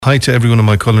Hi to everyone in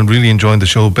Moycullen, really enjoying the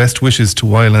show. Best wishes to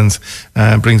Wylands.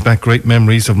 Brings back great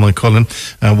memories of Moycullen.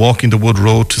 Walking the Wood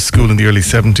Road to school in the early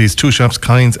 70s. Two shops,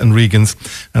 Kynes and Regan's,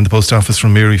 and the post office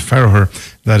from Mary Farragher.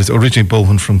 That is originally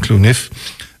Bohan from Cloonif.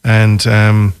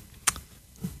 And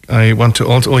I want to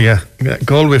also,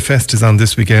 Galway Fest is on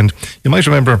this weekend. You might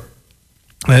remember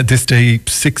this day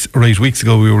 6 or 8 weeks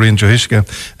ago we were in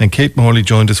Drohiska, and Kate Morley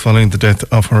joined us following the death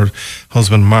of her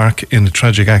husband Mark in a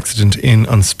tragic accident in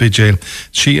on Spidjail.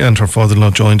 She and her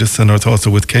father-in-law joined us, and our thoughts are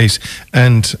with Kate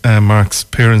and Mark's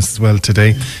parents as well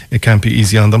today. It can't be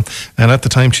easy on them. And at the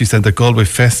time she said that Galway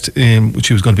Fest,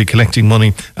 she was going to be collecting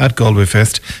money at Galway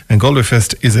Fest, and Galway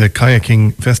Fest is a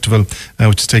kayaking festival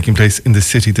which is taking place in the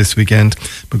city this weekend.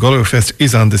 But Galway Fest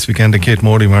is on this weekend, and Kate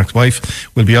Morley, Mark's wife,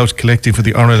 will be out collecting for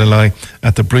the RLLI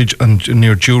at the bridge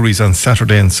near Jury's on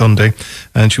Saturday and Sunday.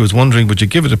 And she was wondering, would you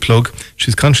give it a plug?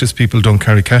 She's conscious people don't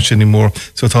carry cash anymore,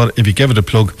 so I thought if you give it a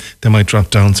plug they might drop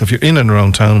down. So if you're in and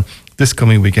around town this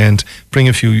coming weekend, bring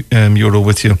a few euro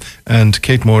with you, and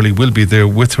Kate Morley will be there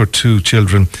with her two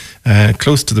children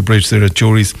close to the bridge there at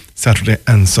Jury's Saturday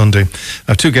and Sunday. I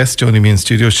have two guests joining me in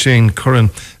studio. Shane Curran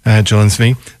joins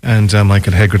me, and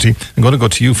Michael Hegarty. I'm going to go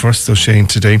to you first, so Shane,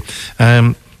 today.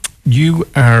 You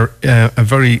are a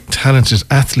very talented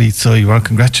athlete, so you are.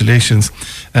 Congratulations.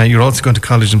 You're also going to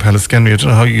college in Pallaskenry. I don't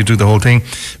know how you do the whole thing,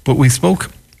 but we spoke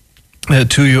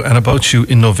to you and about you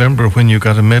in November when you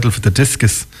got a medal for the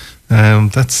discus.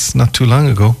 That's not too long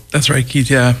ago. That's right,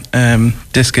 Keith, yeah.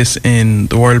 Discus in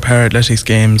the World Paralympics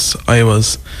Games. I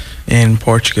was in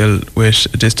Portugal with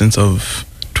a distance of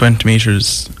 20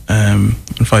 metres and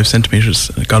 5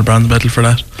 centimetres. I got a bronze medal for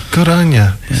that. Good on you.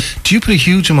 Yeah. Do you put a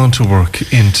huge amount of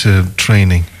work into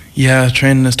training? Yeah,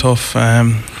 training is tough.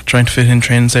 Trying to fit in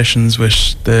training sessions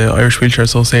with the Irish Wheelchair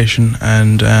Association,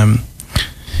 and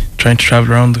trying to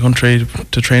travel around the country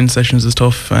to training sessions is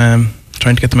tough.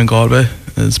 Trying to get them in Galway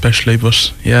especially,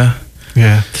 but yeah.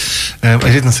 Yeah. I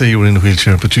didn't say you were in a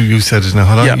wheelchair, but you said it now.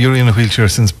 How long? Yeah. You're in a wheelchair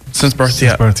since birth?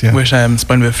 Since birth, yeah. With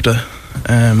spina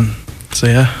bifida. So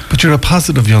yeah. But you're a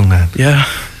positive young man. Yeah.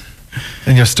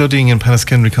 And you're studying in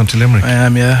Pallaskenry, County Limerick. I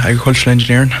am, yeah. Agricultural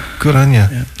engineering. Good on you.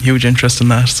 Yeah. Huge interest in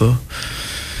that, so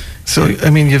I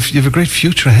mean, you've a great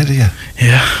future ahead of you.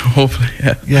 Yeah, hopefully,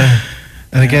 yeah. Yeah.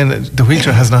 And again, the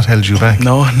wheelchair has not held you back.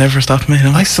 No, never stopped me,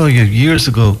 no. I saw you years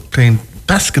ago playing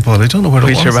basketball. I don't know where it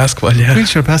was. Wheelchair basketball, yeah.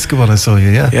 Wheelchair basketball, I saw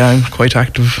you, yeah. Yeah, I'm quite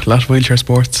active, a lot of wheelchair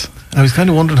sports. I was kind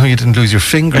of wondering how you didn't lose your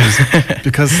fingers,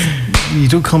 because you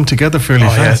do come together fairly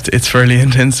fast. Yeah, it's fairly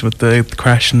intense with the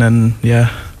crashing, and yeah.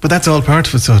 But that's all part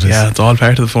of it, so it is. Yeah, it's all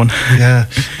part of the fun. Yeah.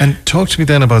 And talk to me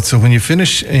then about, so when you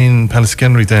finish in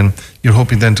Pallaskenry then, you're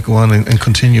hoping then to go on and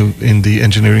continue in the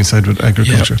engineering side with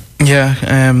agriculture. Yeah,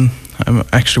 I'm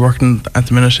actually working at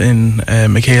the minute in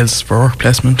McHale's for work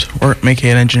placement,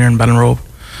 McHale Engineering Ballinrobe.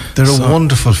 They're a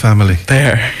wonderful family. They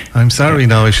are. I'm sorry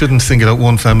now, I shouldn't single out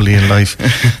one family in life,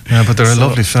 but they're a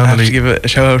lovely family. I have to give a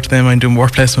shout out to them. I'm doing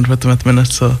work placement with them at the minute.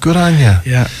 So good on you.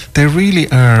 Yeah. They really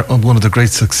are one of the great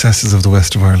successes of the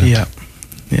west of Ireland. Yeah.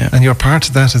 Yeah. And you're part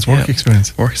of that as work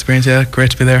experience. Work experience, yeah.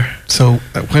 Great to be there. So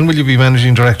when will you be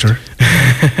managing director?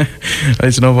 I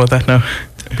don't know about that now.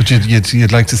 But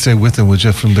you'd like to stay with them, would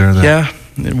you, from there then? Yeah,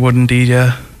 it would indeed,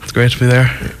 yeah. It's great to be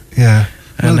there. Yeah.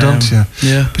 Well done to you.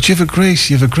 Yeah. But you have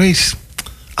a great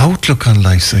outlook on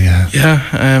life, so yeah.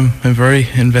 Yeah, I'm very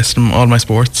invested in all my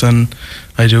sports, and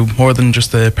I do more than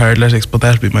just the Paralympics, but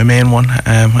that'll be my main one.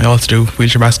 I also do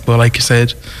wheelchair basketball, like you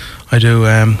said. I do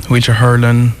wheelchair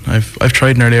hurling. I've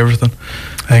tried nearly everything.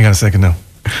 Hang on a second now.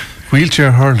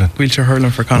 Wheelchair hurling? Wheelchair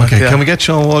hurling for Connacht, Okay, can we get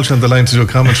Sean Walsh on the line to do a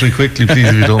commentary quickly, please,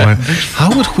 if you don't mind?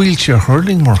 How would wheelchair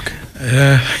hurling work?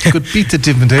 You could beat the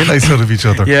dim and daylights out of each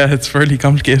other. Yeah, it's fairly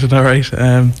complicated, all right.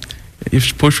 You have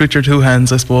to push with your two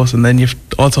hands, I suppose, and then you have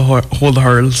to also hold the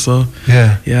hurl. So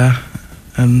yeah,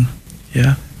 and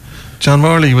yeah. John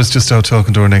Morley was just out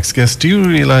talking to our next guest. Do you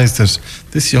realise that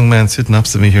this young man sitting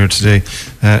opposite me here today,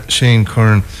 Shane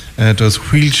Curran,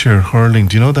 does wheelchair hurling?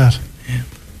 Do you know that? Yeah.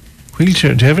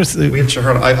 Wheelchair? Do you ever wheelchair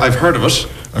hurling? I've heard of it.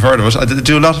 I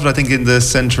do a lot of it, I think, in the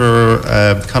centre,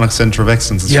 Connacht Centre of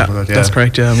Excellence and stuff like that. Yeah, that's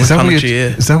correct. Yeah, is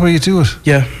that where you do it?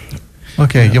 Yeah.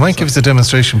 Okay, you might give us a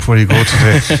demonstration before you go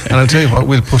today. And I'll tell you what,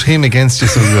 we'll put him against you,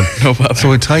 so we will. No problem. So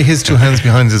we'll tie his two hands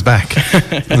behind his back.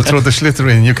 We'll throw the slither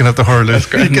in, you can have the hurl. You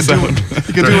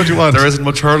can do what you want. There isn't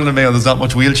much hurling in Mayo, there's not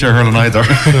much wheelchair hurling either.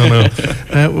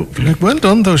 No. Well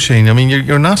done though, Shane. I mean,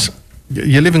 you're not...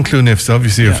 You live in Cloonif, so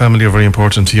obviously your family are very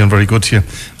important to you and very good to you,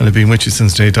 and have been with you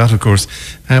since day dot, of course.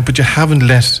 But you haven't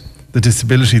let the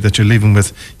disability that you're living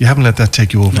with, you haven't let that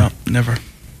take you over. No, never.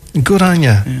 Good on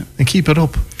you, and keep it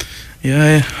up.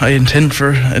 Yeah, I intend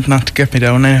for it not to get me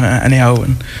down anyhow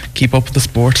and keep up with the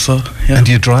sport. So yeah. And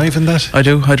do you drive in that? I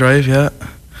do. I drive. Yeah.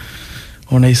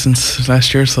 Only since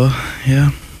last year. So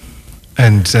yeah.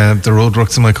 And the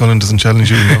roadworks in Mycullen doesn't challenge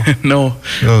you, no? No,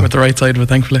 we're at the right side of it,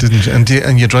 thankfully. Didn't you?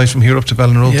 And you drive from here up to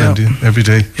Ballinrobe then, do you? Every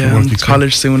day? Yeah, I'm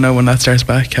college soon now when that starts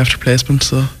back after placement.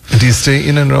 So. And do you stay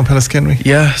in and around Pallaskenry?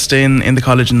 Yeah, stay in the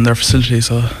college in their facility.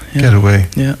 So yeah. Get away.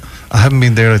 Yeah. I haven't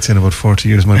been there, I'd say, in about 40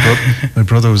 years. My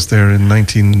brother was there in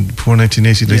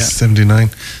 1980, 79.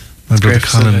 My brother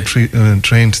Colin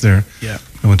trained there. Yeah.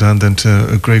 I went on then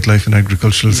to a great life in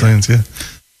agricultural science, yeah.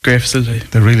 Great facility.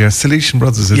 They really are. Salesian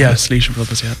Brothers, isn't it? Yeah, Salesian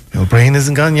Brothers, yeah. Your brain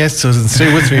isn't gone yet, so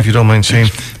stay with me if you don't mind, Shane.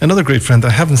 Another great friend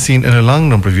I haven't seen in a long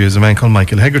number of years, a man called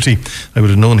Michael Hegarty. I would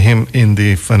have known him in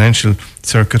the financial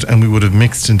circuit, and we would have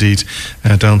mixed indeed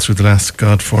down through the last,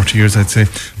 40 years, I'd say.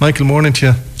 Michael, morning to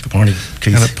you. Good morning,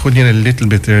 Keith. And I'll put you in a little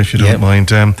bit there, if you don't mind.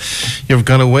 You've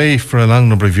gone away for a long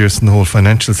number of years from the whole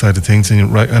financial side of things, and you're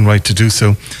right to do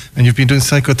so. And you've been doing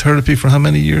psychotherapy for how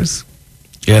many years?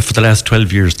 Yeah, for the last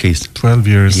 12 years, Keith. 12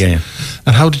 years. Yeah.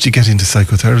 And how did you get into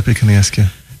psychotherapy, can I ask you?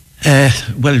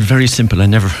 Well, very simple. I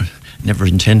never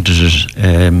intended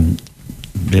it.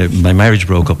 My marriage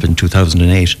broke up in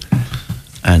 2008,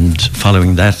 and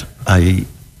following that, I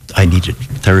needed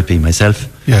therapy myself.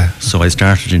 Yeah. So I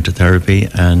started into therapy,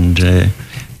 and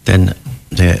then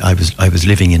I was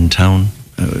living in town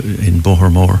in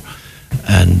Bohermore,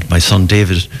 and my son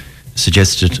David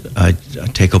suggested I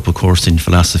take up a course in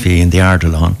philosophy in the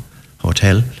Ardelon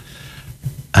Hotel,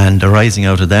 and arising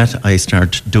out of that, I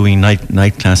started doing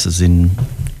night classes in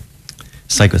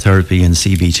psychotherapy and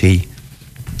CBT,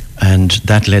 and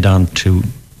that led on to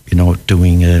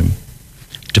doing a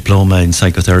diploma in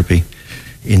psychotherapy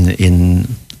in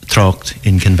Throcht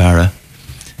in Kinvara,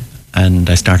 and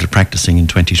I started practicing in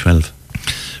 2012.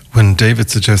 When David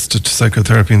suggested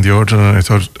psychotherapy in the Order, I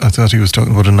thought he was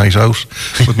talking about a night out,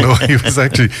 but no, he was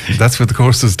actually, that's what the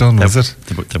course was done, was it?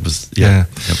 That was, yeah.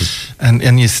 That was.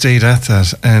 And you stayed at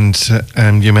that,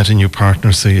 and you met a new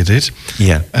partner, so you did?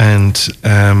 Yeah. And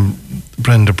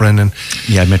Brenda Brennan.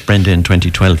 Yeah, I met Brenda in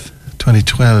 2012.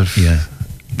 2012? Yeah.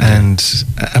 And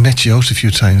I met you out a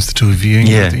few times, the two of you.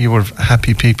 Yeah. You were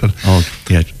happy people. Oh,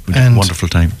 yeah, and wonderful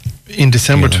time. In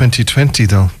December 2020,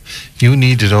 though, you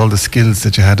needed all the skills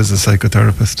that you had as a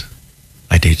psychotherapist.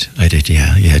 I did,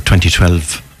 yeah.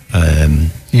 2012.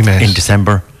 You met? In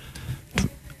December.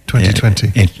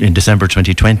 2020. In December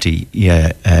 2020,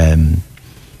 yeah.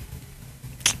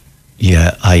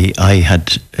 I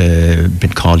had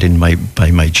been called in by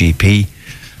my GP,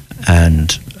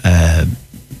 and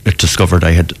it discovered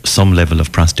I had some level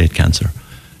of prostate cancer.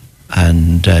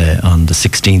 And on the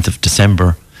 16th of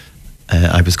December,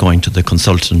 I was going to the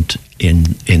consultant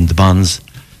in the Bonds,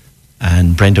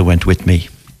 and Brenda went with me,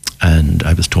 and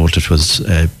I was told it was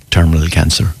terminal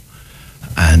cancer.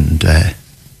 And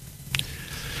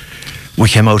we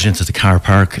came out into the car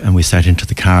park, and we sat into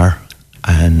the car,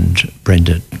 and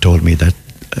Brenda told me that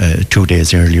 2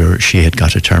 days earlier she had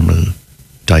got a terminal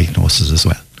diagnosis as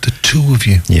well. The two of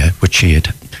you? Yeah, which she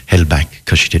had held back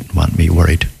because she didn't want me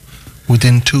worried.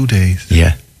 Within 2 days?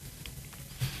 Yeah.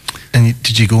 And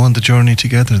did you go on the journey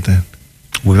together then?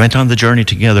 We went on the journey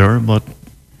together, but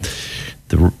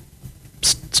the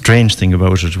strange thing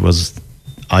about it was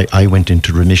I went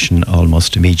into remission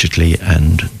almost immediately,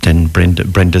 and then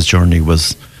Brenda's journey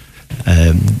was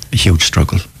a huge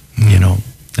struggle,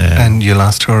 and you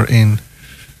lost her in?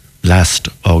 Last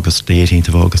August, the 18th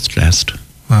of August last.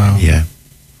 Wow. Yeah.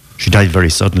 She died very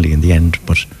suddenly in the end,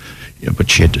 but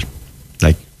she had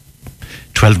like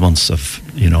 12 months of,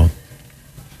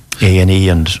 A&E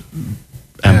and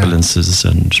ambulances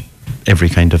and every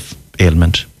kind of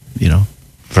ailment,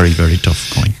 very, very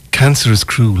tough going. Cancer is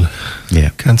cruel. Yeah.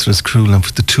 Cancer is cruel, and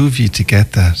for the two of you to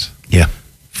get that. Yeah.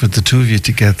 For the two of you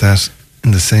to get that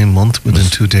in the same month, within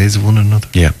 2 days of one another.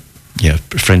 Yeah. Yeah.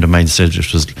 A friend of mine said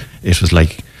it was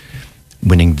like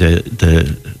winning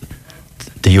the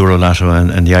Euro Lotto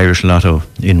and the Irish Lotto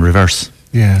in reverse.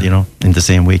 Yeah. In the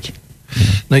same week.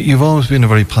 Now, you've always been a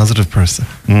very positive person.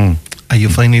 Mm. Are you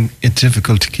finding it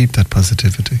difficult to keep that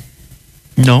positivity?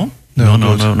 No.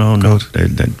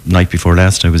 The night before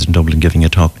last, I was in Dublin giving a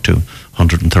talk to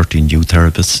 113 youth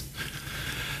therapists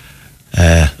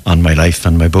on my life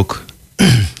and my book.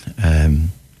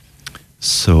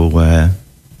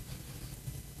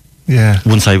 Yeah.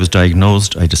 Once I was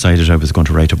diagnosed, I decided I was going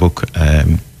to write a book.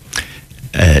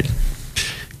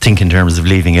 Think in terms of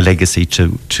leaving a legacy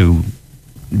to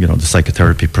the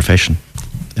psychotherapy profession.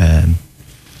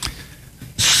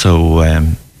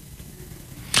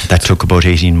 That took about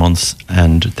 18 months,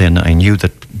 and then I knew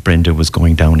that Brenda was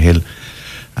going downhill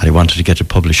and I wanted to get it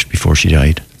published before she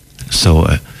died. So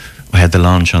I had the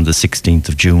launch on the 16th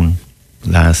of June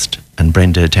last, and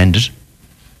Brenda attended,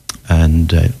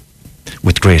 and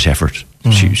with great effort.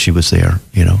 She was there,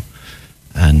 you know,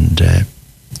 and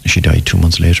she died 2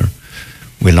 months later.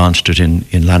 We launched it in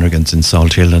Lannergan's in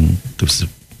Salt Hill, and there was a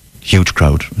huge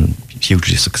crowd and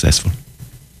hugely successful.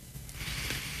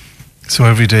 So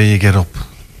every day you get up,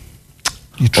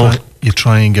 you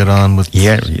try and get on with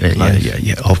yeah.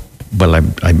 Oh, well,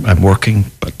 I'm working,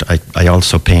 but I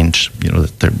also paint. You know,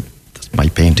 that's my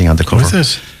painting on the cover. What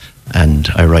is it? And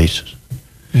I write.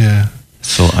 Yeah.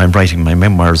 So I'm writing my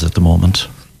memoirs at the moment.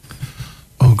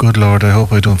 Oh, good Lord, I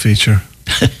hope I don't feature.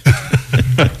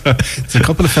 There's a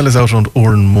couple of fellas out around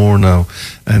Oranmore now,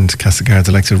 and Castlegar,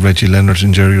 the likes of Reggie Leonard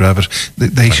and Jerry Rabbit.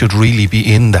 They should really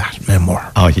be in that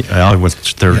memoir. Oh, yeah,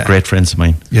 they're great friends of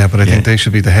mine. Yeah, but I think they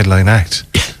should be the headline act.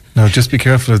 Now, just be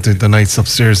careful of the nights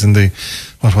upstairs in the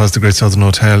Great Southern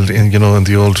Hotel, in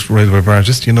the old railway bar.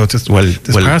 Just, there's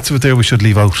parts of it there we should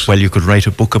leave out. Well, you could write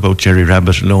a book about Jerry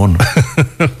Rabbit alone.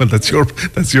 Well, that's your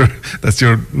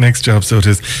next job, so it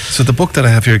is. So the book that I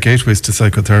have here, Gateways to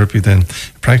Psychotherapy, then,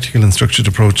 practical and structured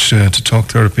approach to talk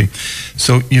therapy.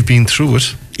 So you've been through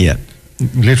it. Yeah.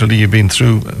 Literally, you've been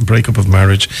through a breakup of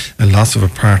marriage, a loss of a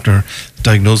partner,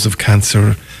 diagnosis of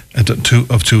cancer, two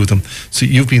of them. So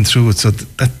you've been through it. So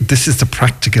this is the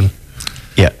practical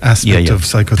aspect of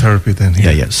psychotherapy then.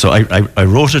 Yeah. So I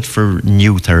wrote it for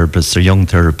new therapists or young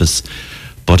therapists,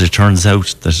 but it turns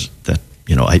out that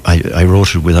I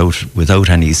wrote it without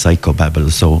any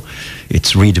psychobabble, so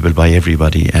it's readable by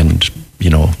everybody, and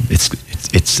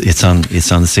it's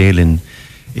on sale in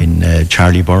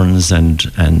Charlie Burns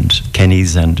and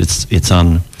Kenny's, and it's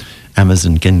on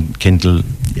Amazon Kindle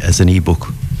as an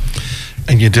ebook.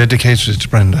 And you dedicated it to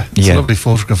Brenda. It's a lovely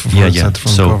photograph of her at the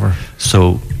front cover.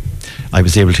 So I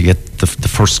was able to get the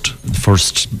first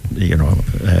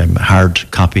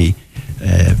hard copy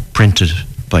printed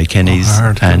by Kenny's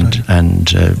and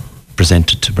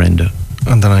presented to Brenda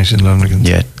on the night in London.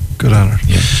 Yeah. Good on her.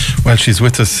 Yeah. Well, she's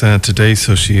with us today,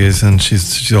 so she is, and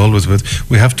she's always with.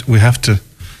 We have to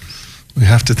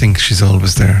think she's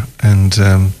always there. And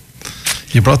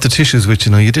you brought the tissues with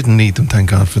you. You didn't need them, thank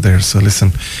God for theirs. So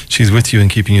listen, she's with you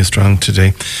and keeping you strong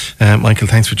today. Michael,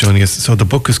 thanks for joining us. So the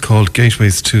book is called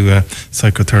Gateways to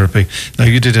Psychotherapy. Now,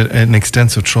 you did an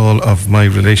extensive trawl of my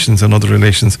relations and other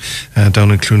relations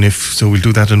down in Cloniff, so we'll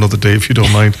do that another day if you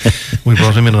don't mind. We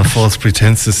brought him in on false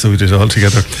pretenses, so we did it all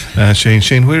together.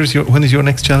 Shane, when is your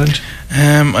next challenge?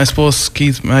 I suppose,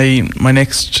 Keith, my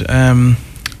next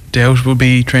day out will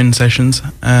be training sessions,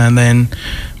 and then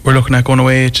we're looking at going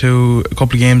away to a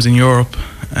couple of games in Europe.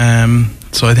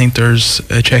 So I think there's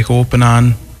a Czech Open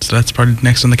on, so that's probably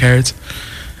next on the cards.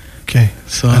 Okay.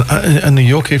 So and are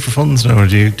you okay for funds now, or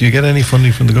do you get any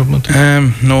funding from the government?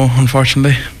 No,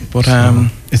 unfortunately. But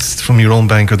it's from your own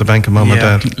bank or the bank of mum or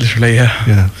dad? Literally, yeah.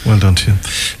 Yeah, well done to you.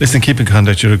 Listen, keep in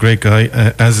contact. You're a great guy,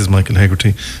 as is Michael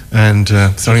Hegarty. And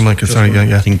sorry, Michael. Sorry,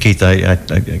 yeah. I think, Keith, I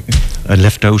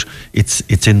left out.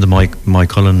 It's in the My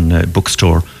Cullen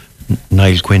bookstore.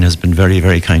 Niall Quinn has been very,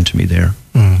 very kind to me there,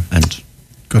 and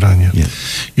good on you. Yeah.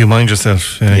 You mind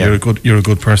yourself. You're a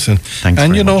good person. Thanks.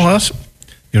 And very you know much. what?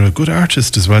 You're a good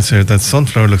artist as well, sir. That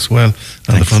sunflower looks well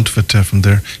on the front of it from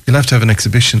there. You'll have to have an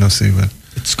exhibition now, say well.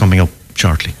 It's coming up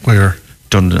shortly. Where?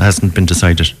 Hasn't been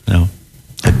decided. No.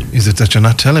 Is it that you're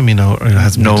not telling me now, or it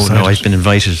hasn't been decided? No, I've been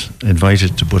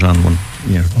invited to put on one.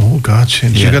 Yeah. Oh God,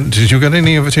 Shane. Did you get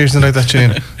any invitations like that,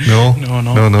 Shane? No.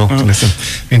 No. Listen,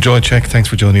 enjoy Czech. Thanks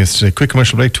for joining us today. Quick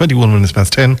commercial break, 21 minutes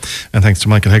past 10, and thanks to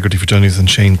Michael Hegarty for joining us and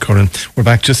Shane Curran. We're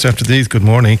back just after these. Good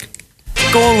morning.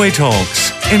 Galway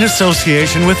Talks, in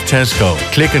association with Tesco.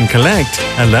 Click and Collect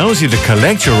allows you to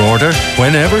collect your order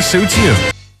whenever suits you.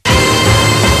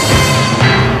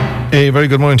 A very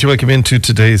good morning to you. Welcome into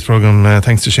today's programme.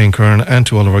 Thanks to Shane Curran and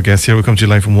to all of our guests here. We come to you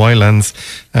live from Wildlands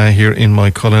here in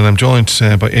Moycullen. I'm joined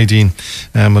by Aideen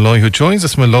Malloy, who joins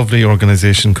us from a lovely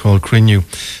organisation called Crinnew.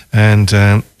 And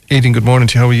Aideen, good morning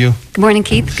to you. How are you? Good morning,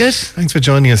 Keith. Good. Thanks for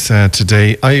joining us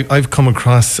today. I've come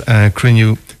across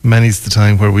Crinnew many's the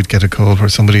time where we'd get a call where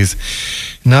somebody's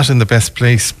not in the best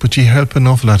place, but you help an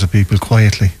awful lot of people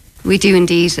quietly. We do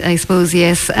indeed, I suppose,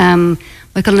 yes.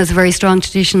 Moycullen has a very strong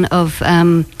tradition of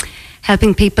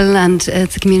helping people, and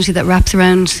it's a community that wraps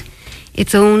around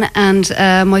its own. And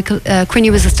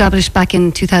Crinnew was established back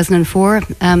in 2004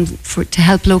 to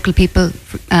help local people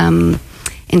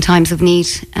in times of need,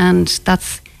 and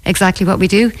that's exactly what we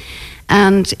do.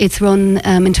 and it's run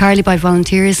entirely by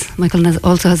volunteers. Michael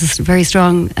also has a very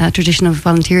strong tradition of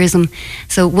volunteerism,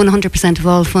 so 100% of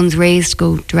all funds raised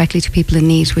go directly to people in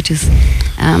need, which is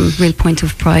a real point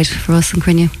of pride for us in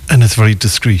Crinnew. And it's very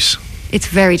discreet. It's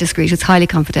very discreet. It's highly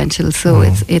confidential, so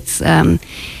it's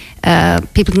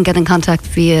people can get in contact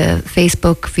via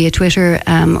Facebook, via Twitter,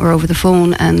 or over the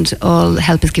phone, and all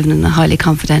help is given in a highly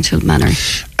confidential manner.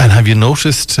 And have you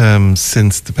noticed,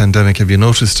 since the pandemic, have you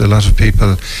noticed a lot of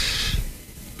people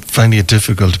finding it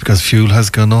difficult because fuel has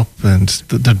gone up and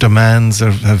the demands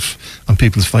on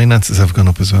people's finances have gone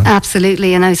up as well?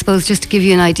 Absolutely, and I suppose just to give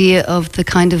you an idea of the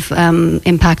kind of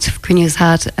impact Crinnew has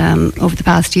had over the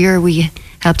past year, we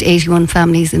helped 81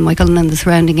 families in Moycullen and the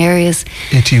surrounding areas.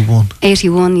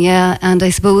 81, yeah. And I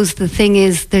suppose the thing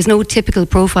is, there's no typical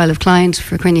profile of client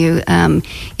for Crinnew.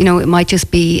 It might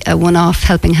just be a one-off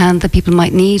helping hand that people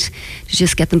might need to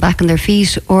just get them back on their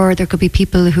feet, or there could be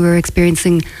people who are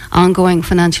experiencing ongoing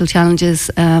financial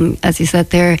challenges. As you said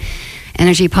there,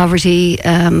 energy poverty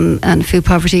and food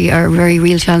poverty are very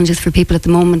real challenges for people at the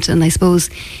moment, and I suppose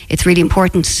it's really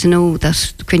important to know that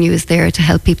Crinnew is there to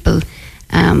help people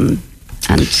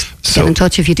and get in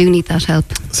touch if you do need that help.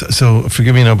 So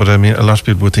forgive me now, but I mean, a lot of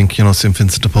people would think, St.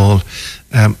 Vincent de Paul,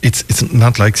 it's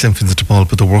not like St. Vincent de Paul,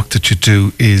 but the work that you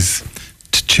do is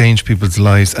to change people's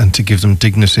lives and to give them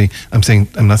dignity. I'm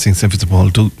not saying St. Vincent de Paul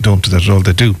don't do that at all,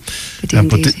 they do.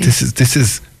 But this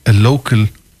is a local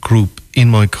group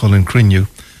in Moycullen, Crinnew,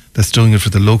 that's doing it for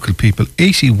the local people.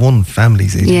 81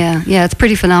 families. Yeah, it's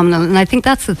pretty phenomenal. And I think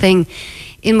that's the thing.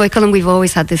 In Moycullen, we've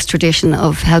always had this tradition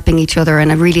of helping each other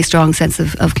and a really strong sense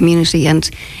of community. And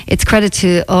it's credit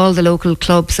to all the local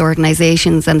clubs,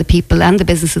 organisations and the people and the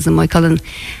businesses in Moycullen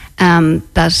and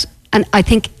I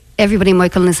think everybody in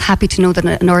Moycullen is happy to know that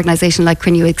an organisation like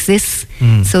Crinnew exists.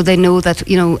 So they know that,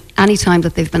 any time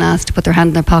that they've been asked to put their hand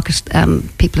in their pocket,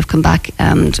 people have come back.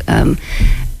 And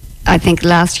I think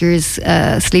last year's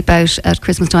sleep out at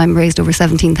Christmas time raised over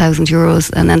 €17,000,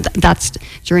 and then that's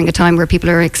during a time where people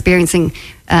are experiencing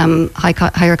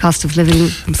higher cost of living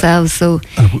themselves. So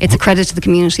it's a credit to the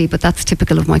community, but that's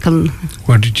typical of Moycullen.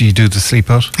 Where did you do the sleep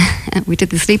out? We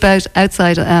did the sleep out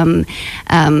outside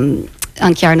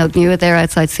on Ciarnod Nua there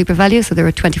outside SuperValu, so there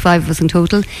were 25 of us in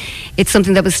total. It's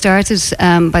something that was started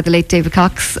by the late David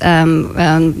Cox,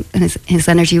 and his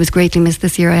energy was greatly missed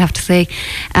this year, I have to say.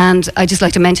 And I'd just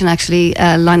like to mention actually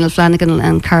Lionel Flanagan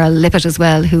and Carol Lippett as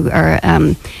well, who are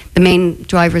the main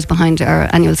drivers behind our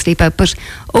annual sleep out. But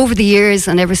over the years,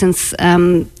 and ever since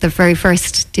the very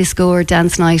first disco or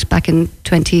dance night back in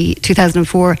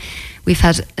 2004, we've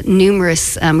had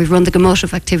numerous, we've run the gamut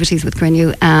of activities with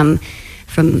Crinnew,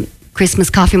 from Christmas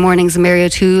coffee mornings and Mary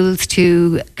O'Toole's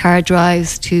to car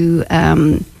drives to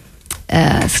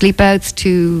sleep outs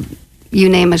to you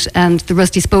name it. And the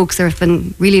Rusty Spokes have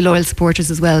been really loyal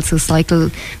supporters as well, so cycle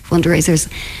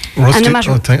fundraisers. Rusty, and no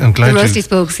matter I'm glad the Rusty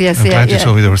Spokes, yes. I'm glad you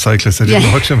told me they were cyclists. I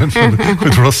didn't watch them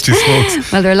with Rusty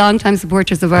Spokes. Well, they're long-time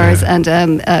supporters of ours, and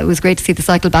it was great to see the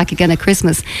cycle back again at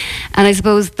Christmas. And I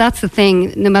suppose that's the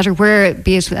thing, no matter where,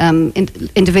 be it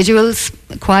individuals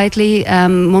quietly,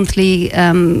 monthly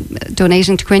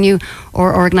donating to Crinnew,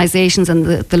 or organisations and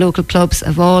the local clubs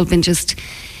have all been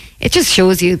it just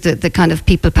shows you the kind of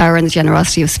people power and the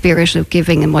generosity of spirit of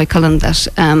giving in Moycullen that,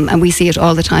 and we see it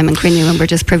all the time in Crinnew, and we're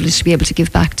just privileged to be able to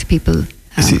give back to people.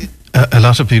 You see, a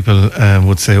lot of people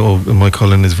would say,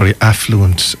 Moycullen is a very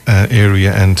affluent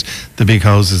area and the big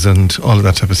houses and all of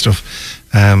that type of stuff.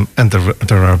 And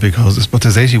there are big houses, but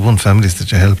there's 81 families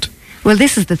that you helped. Well,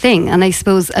 this is the thing, and I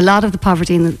suppose a lot of the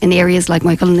poverty in areas like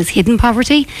Moycullen is hidden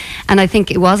poverty, and I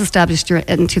think it was established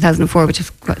in 2004, which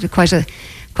is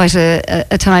quite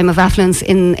a time of affluence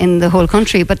in the whole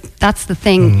country. But that's the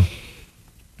thing.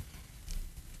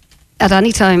 At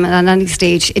any time, at any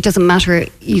stage, it doesn't matter.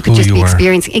 You could just be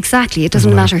experiencing. Exactly. It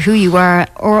doesn't matter who you are.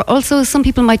 Or also, some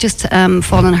people might just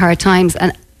fall on hard times.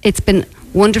 And it's been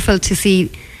wonderful to see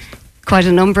quite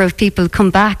a number of people come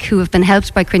back who have been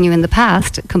helped by Crinnew in the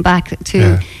past, come back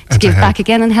to give back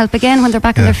again and help again when they're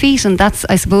back on their feet. And that's,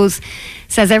 I suppose,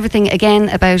 says everything again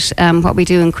about what we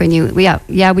do in Crinnew.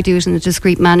 We do it in a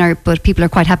discreet manner, but people are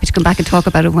quite happy to come back and talk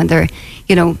about it when they're,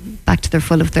 back to their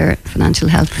full of their financial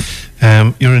health.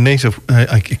 You're a native.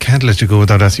 I can't let you go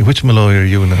without asking, which Malloy are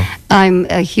you now? I'm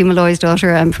Hugh Malloy's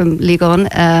daughter. I'm from Legon.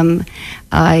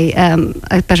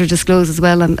 I better disclose as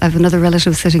well, I have another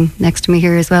relative sitting next to me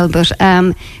here as well. But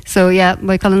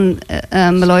Moycullen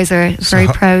Malloys are very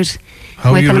proud.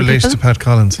 How are you related to Pat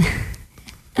Collins?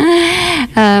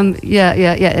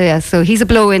 Yeah. So he's a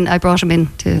blow-in. I brought him in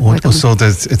to. So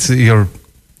it's your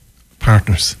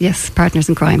Partners. Yes, partners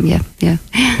in crime. Yeah.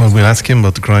 Well, we'll ask him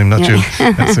about the crime, not you.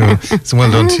 So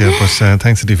well done to you. But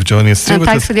thanks, Eddie, for joining us. And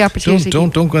thanks for the opportunity.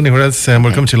 Don't go anywhere else.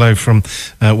 We're coming to you live from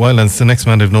Wildlands. The next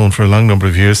man I've known for a long number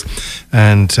of years,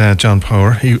 and John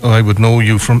Power. I would know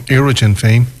you from Aerogen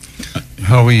fame.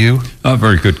 How are you? Oh,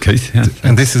 very good, Keith. Yeah,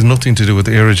 and this has nothing to do with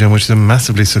Aerogen, which is a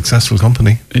massively successful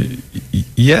company.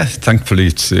 Yeah, thankfully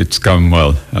it's going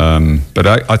well. But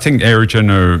I think Aerogen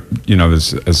are,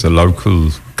 as a local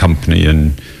company,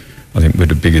 and I think we're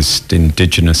the biggest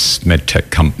indigenous medtech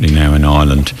company now in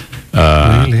Ireland.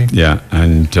 Really? Yeah,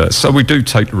 and so we do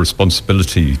take the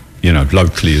responsibility,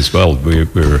 locally as well.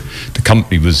 The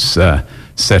company was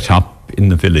set up in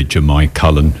the village of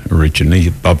Moycullen originally,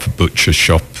 above a butcher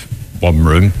shop, one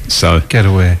room. So get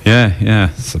away. Yeah.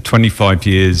 So 25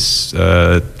 years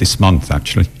this month,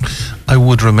 actually. I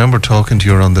would remember talking to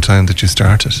you around the time that you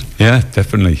started. Yeah,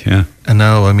 definitely. Yeah. And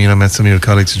now, I met some of your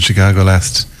colleagues in Chicago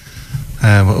last,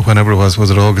 whenever it was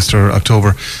it August or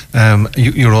October?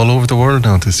 You're all over the world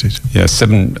now at this stage. Yeah,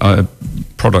 7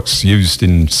 products used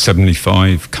in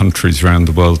 75 countries around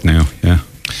the world now. Yeah.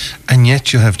 And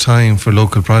yet you have time for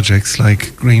local projects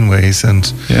like greenways and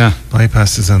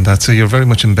bypasses and that. So you're very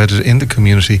much embedded in the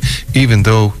community, even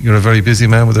though you're a very busy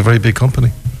man with a very big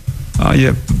company.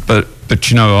 Yeah, but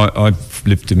I've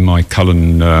lived in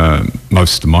Moycullen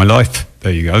most of my life.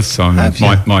 There you go. So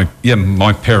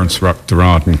my parents were up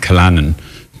Durrard and Killannon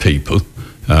people.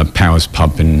 Powers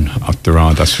Pub in up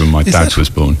Durrard. That's where my dad was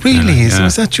born. Really?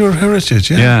 Is that your heritage?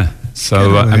 Yeah.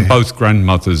 So, and both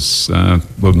grandmothers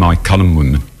were Moycullen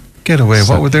women. Get away.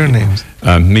 What were their names?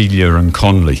 Melia and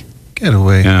Conley. Get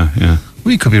away. Yeah.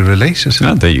 We could be related.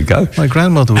 Oh, there you go. My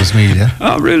grandmother was Melia.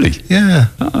 Oh, really? Yeah.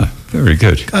 Oh, very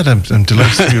good. God, I'm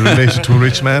delighted to be related to a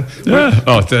rich man. Yeah.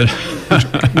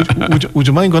 Would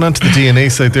you mind going on to the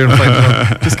DNA site there and find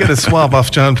out? Just get a swab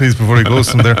off John, please, before he goes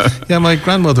from there. Yeah, my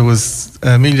grandmother was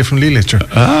Amelia from Leelacher.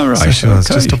 Ah, right. So she was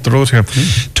just up the road here.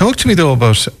 Talk to me, though,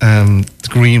 about the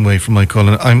Greenway from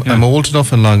Moycullen. I'm old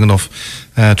enough and long enough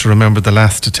to remember the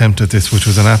last attempt at this, which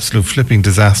was an absolute flipping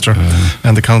disaster,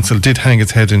 and the council did hang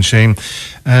its head in shame.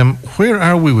 Where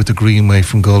are we with the Greenway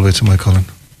from Galway to Moycullen?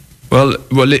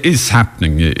 Well, it is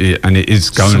happening, and it is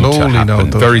going slowly to happen.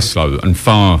 Now, very slow, and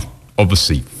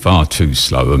obviously far too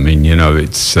slow. I mean,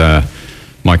 it's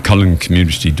Moycullen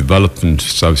Community Development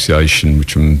Association,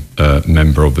 which I'm a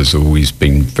member of, has always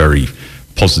been very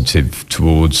positive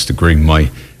towards the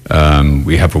Greenway.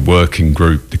 We have a working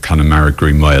group, the Connemara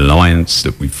Greenway Alliance,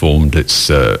 that we formed. It's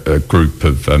a group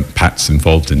of Pat's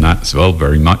involved in that as well,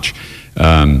 very much,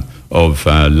 of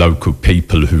local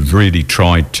people who've really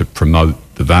tried to promote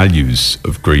the values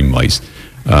of greenways.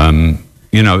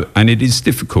 And it is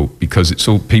difficult because it's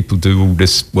all people do all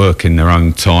this work in their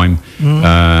own time,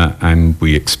 and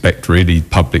we expect really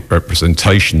public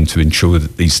representation to ensure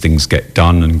that these things get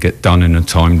done in a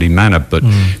timely manner. But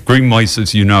greenways,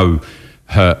 as you know,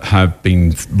 have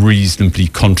been reasonably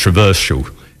controversial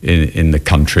in the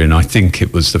country, and I think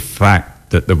it was the fact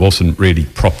that there wasn't really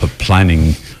proper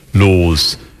planning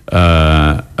laws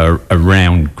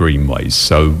around greenways.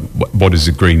 So what is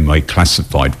a greenway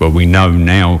classified? Well, we know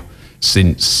now,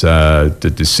 since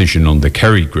the decision on the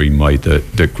Kerry Greenway,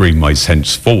 that greenways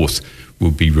henceforth will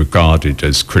be regarded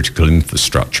as critical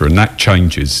infrastructure, and that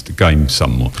changes the game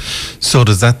somewhat. So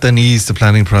does that then ease the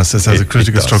planning process as a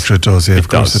critical structure? It does, yeah, of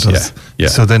course it does. Yeah.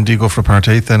 So then do you go for Part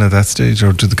 8 then at that stage,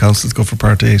 or do the councils go for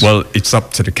Part 8? Well, it's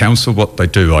up to the council what they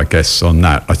do, I guess, on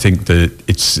that. I think that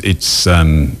it's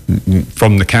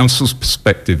from the council's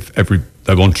perspective,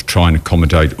 they want to try and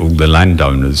accommodate all the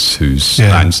landowners whose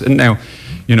lands, and now,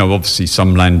 obviously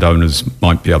some landowners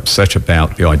might be upset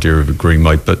about the idea of a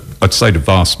greenway, but I'd say the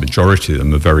vast majority of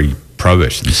them are very pro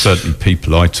it, and certainly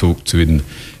people I talk to in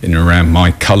and around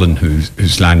Moycullen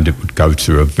whose land it would go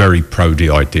to are very pro the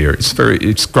idea. It's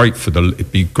great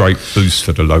it'd be a great boost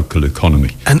for the local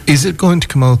economy. And is it going to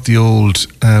come out the old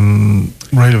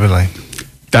railway line?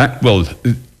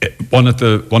 One of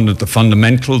the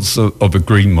fundamentals of a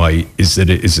greenway is that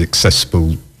it is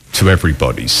accessible to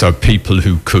everybody. So people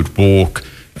who could walk,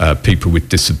 people with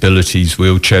disabilities,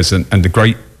 wheelchairs, and the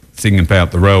great thing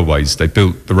about the railways, they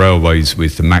built the railways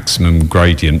with a maximum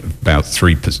gradient of about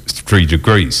 3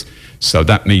 degrees. So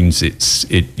that means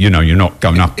you're not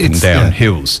going up and down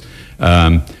hills,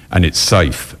 and it's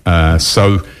safe.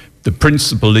 So the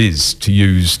principle is to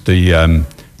use the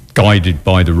guided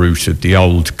by the route of the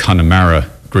old Connemara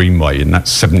Greenway, and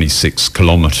that's 76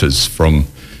 kilometres from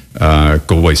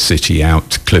Galway City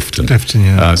out to Clifton.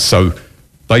 So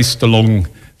based along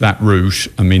that route,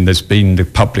 I mean, there's been the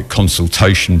public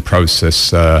consultation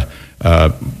process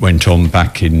went on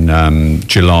back in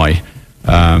July,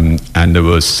 and there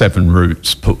were 7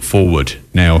 routes put forward.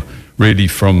 Now, really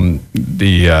from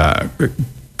the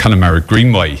Connemara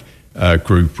Greenway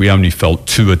group, we only felt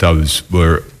 2 of those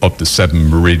were, of the 7,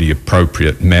 were really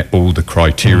appropriate, met all the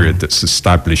criteria that's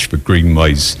established for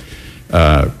greenways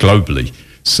globally.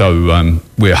 So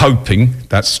we're hoping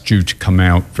that's due to come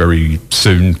out very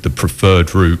soon. The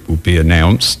preferred route will be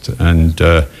announced, and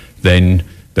then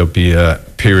there'll be a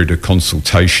period of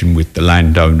consultation with the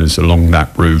landowners along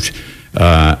that route,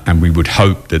 and we would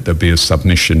hope that there'll be a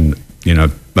submission,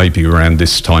 maybe around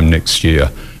this time next year,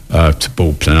 to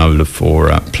Bord Pleinola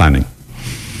for planning.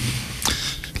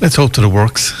 Let's hope that it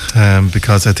works,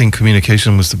 because I think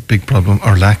communication was the big problem,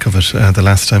 or lack of it. The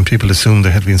last time people assumed they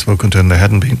had been spoken to and they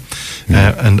hadn't been,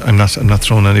 and I'm not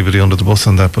throwing anybody under the bus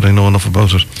on that, but I know enough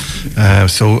about it.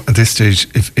 So at this stage,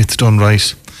 if it's done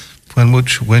right,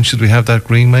 when should we have that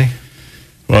greenway?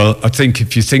 Well, I think if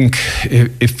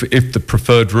the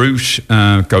preferred route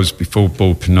goes before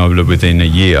Bord Pleinola within a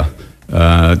year,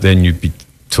 then you'd be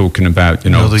talking about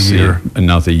another year.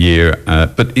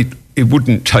 But it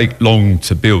wouldn't take long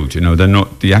to build. They're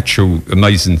not the actual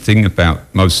amazing thing about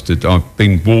most of. I've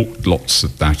been walked lots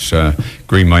of that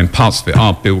greenway, and parts of it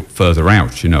are built further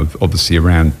out. Obviously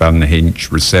around Balnahinch,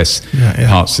 Recess,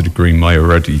 parts of the greenway are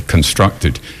already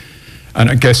constructed. And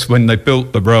I guess when they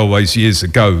built the railways years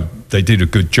ago, they did a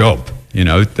good job.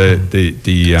 So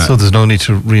there's no need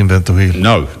to reinvent the wheel.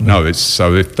 No. It's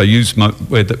so if they use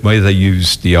where they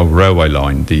use the old railway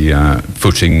line, the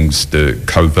footings, the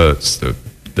coverts,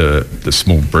 the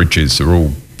small bridges are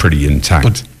all pretty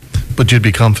intact. But you'd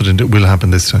be confident it will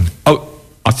happen this time? Oh,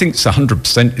 I think it's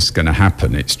 100% it's going to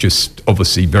happen. It's just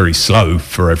obviously very slow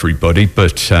for everybody,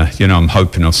 but I'm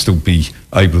hoping I'll still be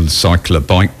able to cycle a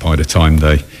bike by the time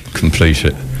they complete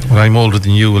it. Well, I'm older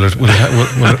than you. Will it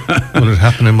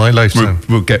happen in my lifetime?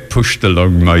 We'll get pushed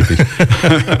along, maybe.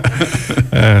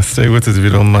 Stay with us if you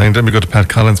don't mind. Let me go to Pat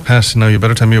Collins. Pat, now you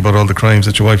better tell me about all the crimes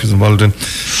that your wife is involved in.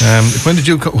 When did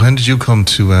you come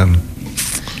to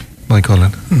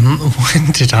Moycullen?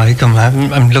 When did I come?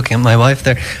 I'm looking at my wife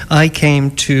there. I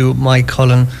came to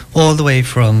Moycullen all the way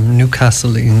from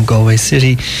Newcastle in Galway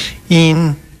City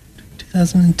in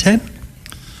 2010.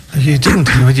 You didn't.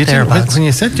 When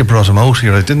you said you brought him out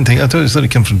here, I didn't think. I thought you said he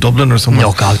came from Dublin or somewhere.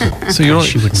 No, God. So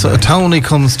a townie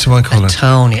comes to Moycullen.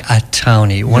 A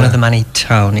townie, one of the many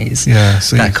townies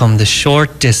that come the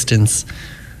short distance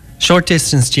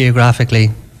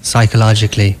geographically,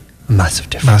 psychologically. Massive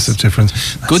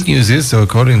difference. Good news is, though,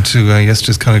 according to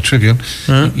yesterday's Connacht Tribune,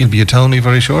 you'll be a townie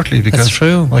very shortly, because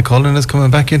Moycullen is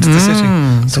coming back into the city.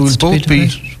 So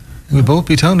we'll both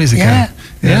be townies again.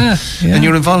 Yeah. And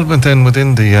your involvement then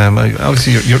within the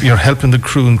obviously you're helping the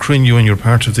crew in Crinnew, and you're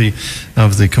part of the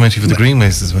committee for the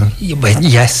Greenways as well.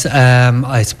 Yes,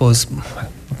 I suppose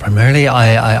primarily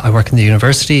I work in the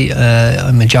university.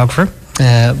 I'm a geographer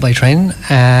by training,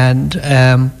 and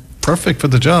perfect for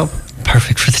the job.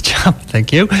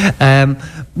 Thank you.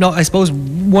 No, I suppose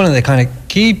one of the kind of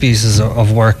key pieces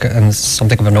of work, and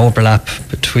something of an overlap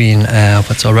between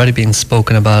what's already been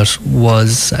spoken about,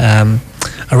 was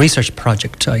a research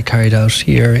project I carried out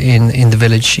here in the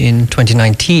village in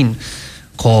 2019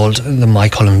 called the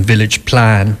Moycullen Village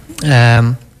Plan.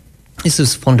 This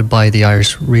was funded by the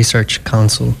Irish Research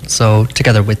Council. So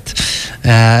together with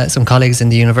some colleagues in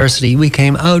the university, we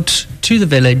came out to the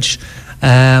village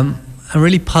and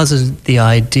really posited the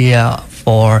idea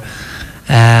for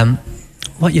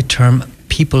what you term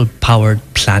people-powered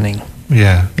planning.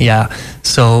 Yeah.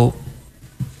 So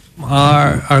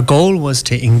our goal was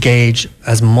to engage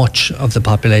as much of the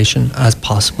population as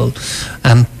possible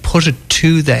and put it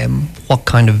to them what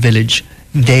kind of village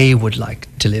they would like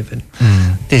to live in.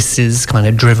 This is kind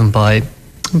of driven by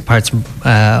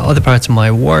other parts of my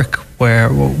work,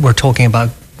 where we're talking about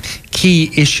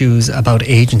key issues about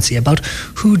agency, about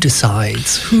who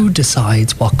decides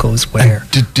what goes where.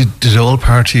 Did all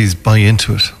parties buy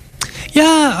into it?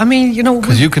 Yeah, I mean,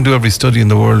 because you can do every study in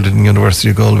the world in the University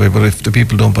of Galway, but if the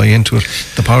people don't buy into it,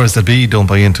 the powers that be don't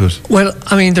buy into it. Well,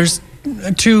 I mean, there's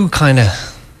two kind of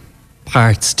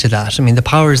parts to that. I mean, the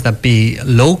powers that be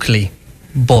locally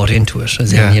bought into it,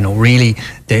 as in, really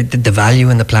the value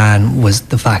in the plan was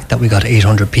the fact that we got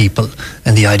 800 people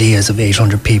and the ideas of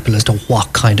 800 people as to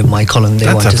what kind of Moycullen they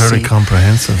want to see. That's very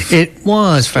comprehensive. It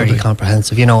was very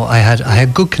comprehensive. I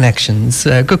had good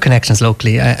connections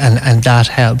locally, and that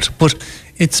helped. But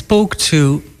it spoke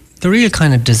to the real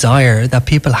kind of desire that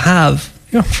people have,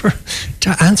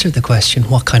 to answer the question,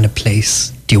 what kind of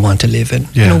place do you want to live in?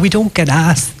 We don't get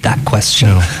asked that question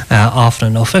often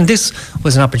enough, and this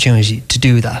was an opportunity to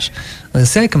do that. And the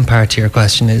second part to your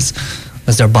question is,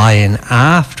 was there buy-in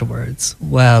afterwards?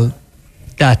 Well,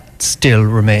 that still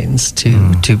remains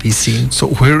to be seen. So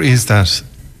where is that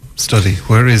study?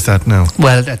 Where is that now?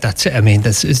 Well, that's it. I mean,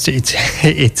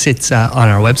 it's on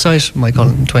our website,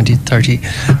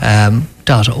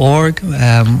 mycullen2030.org.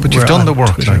 But you've done the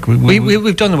work. Like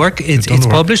we've done the work. It's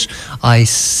published. I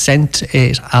sent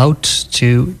it out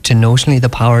to notionally the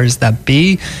powers that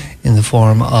be, in the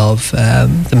form of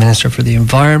the Minister for the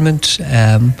Environment,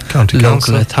 County local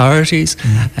Council. authorities,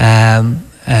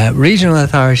 regional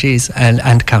authorities,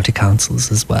 and county councils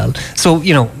as well. So,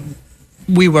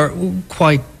 we were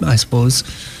quite, I suppose,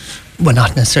 well,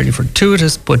 not necessarily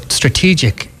fortuitous, but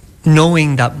strategic,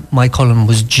 knowing that Mycullen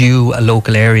was due a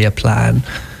local area plan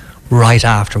right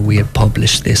after we had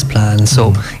published this plan.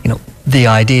 So, the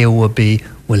idea would be,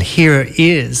 well, here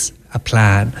is a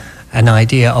plan, an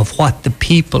idea of what the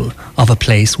people of a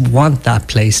place want that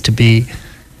place to be.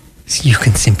 So you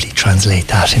can simply translate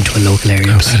that into a local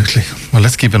area. Absolutely. Well,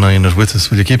 let's keep an eye on it with us.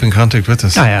 Will you keep in contact with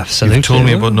us? I absolutely. You've told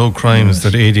me about no crimes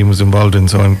that Aidan was involved in,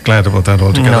 so I'm glad about that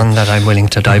altogether. None that I'm willing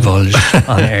to divulge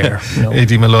on air. No.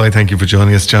 Aidan Malloy, thank you for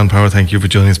joining us. John Power, thank you for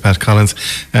joining us. Pat Collins,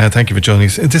 thank you for joining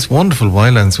us. This wonderful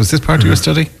Wildlands, was this part of your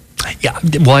study? Yeah,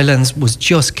 Wildlands was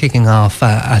just kicking off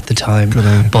at the time,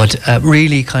 but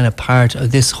really kind of part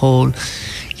of this whole,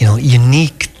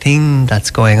 unique thing that's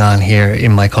going on here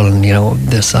in Mycullen.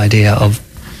 This idea of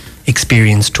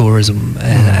experience tourism,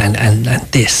 and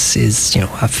this is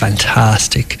a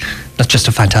fantastic, not just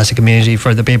a fantastic community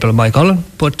for the people of Mycullen,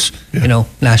 but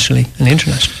nationally and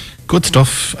internationally. Good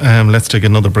stuff. Let's take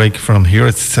another break from here.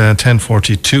 It's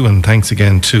 10:42, and thanks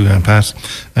again to Pat,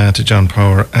 to John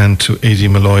Power, and to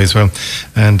Aidan Malloy as well.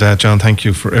 And John, thank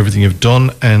you for everything you've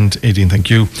done, and Aidan, thank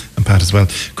you, and Pat as well.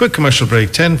 Quick commercial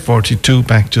break, 10:42,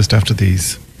 back just after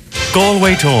these.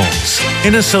 Galway Talks,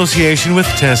 in association with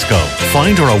Tesco.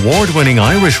 Find our award-winning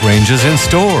Irish ranges in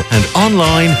store and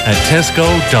online at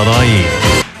tesco.ie.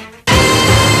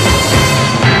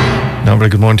 Now, very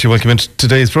good morning to you. Welcome into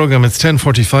today's programme. It's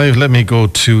 10:45. Let me go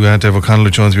to Dave O'Connell,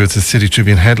 who joins me with the City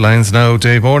Tribune headlines now.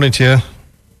 Dave, morning to you.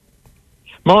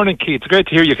 Morning, Keith. It's great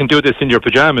to hear you can do this in your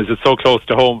pyjamas. It's so close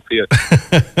to home for you.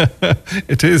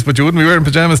 It is, but you wouldn't be wearing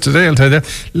pyjamas today, I'll tell you.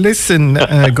 Listen,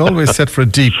 Galway is set for a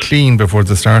deep clean before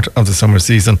the start of the summer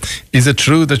season. Is it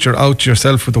true that you're out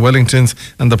yourself with the Wellingtons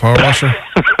and the power washer?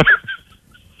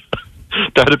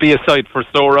 That'd be a sight for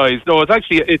sore eyes. No, it's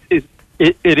actually...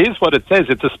 It is what it says.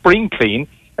 It's a spring clean.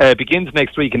 Begins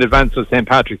next week in advance of St.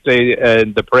 Patrick's Day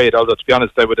and the parade, although to be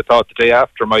honest I would have thought the day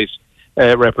after might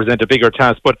represent a bigger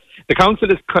task. But the council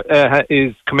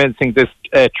is commencing this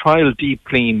trial deep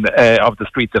clean of the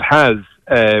streets it has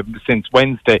since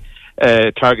Wednesday,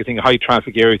 targeting high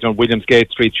traffic areas on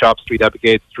Williamsgate Street, Shop Street,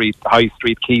 Abbegate Street, High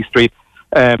Street, Key Street.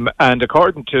 And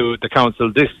according to the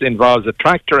council, this involves a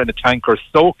tractor and a tanker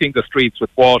soaking the streets with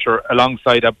water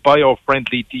alongside a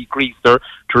bio-friendly degreaser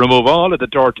to remove all of the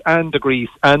dirt and the grease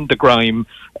and the grime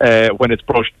when it's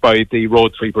brushed by the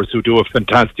road sweepers, who do a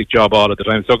fantastic job all of the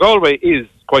time. So Galway is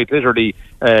quite literally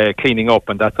cleaning up,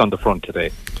 and that's on the front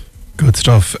today. Good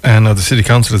stuff. And the City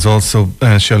Council is also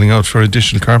shelling out for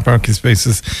additional car parking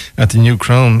spaces at the New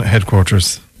Crown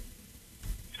headquarters.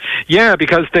 Yeah,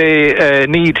 because they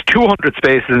need 200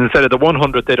 spaces instead of the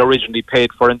 100 they'd originally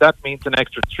paid for, and that means an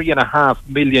extra €3.5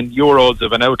 million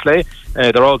of an outlay.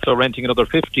 They're also renting another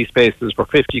 50 spaces for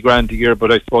 $50,000 a year,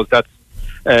 but I suppose that's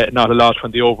not a lot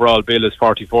when the overall bill is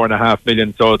 $44.5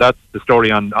 million. So that's the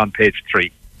story on page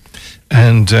 3.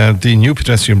 And the new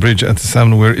pedestrian bridge at the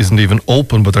Salmon isn't even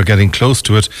open, but they're getting close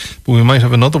to it. But we might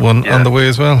have another one on the way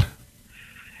as well.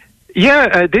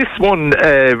 Yeah, this one,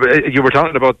 you were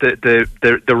talking about the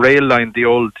rail line, the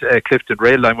old Clifton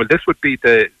rail line. Well, this would be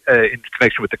in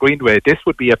connection with the Greenway, this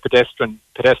would be a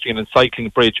pedestrian and cycling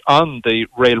bridge on the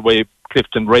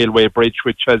Clifton Railway Bridge,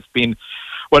 which has been,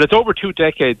 well, it's over 2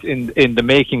 decades in the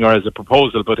making, or as a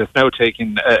proposal, but it's now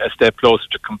taking a step closer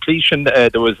to completion.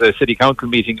 There was a City Council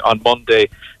meeting on Monday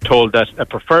told that a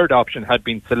preferred option had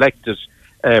been selected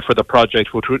for the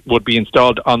project, which would be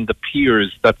installed on the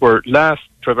piers that were last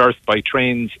traversed by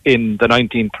trains in the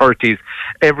 1930s.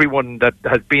 Everyone that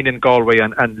has been in Galway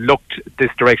and looked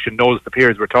this direction knows the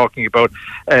piers we're talking about,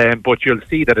 but you'll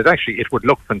see that it would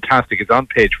look fantastic. It's on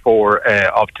page 4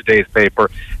 of today's paper,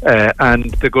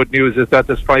 and the good news is that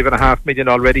there's $5.5 million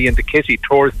already in the kitty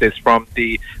towards this from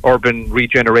the Urban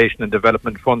Regeneration and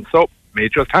Development Fund, so may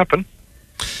just happen.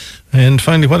 And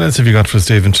finally, what else have you got for us,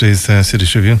 Dave, in today's City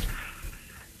Tribune?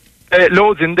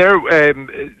 Loads in there.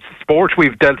 Sport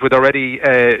we've dealt with already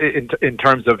in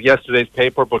terms of yesterday's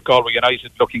paper, but Galway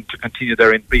United looking to continue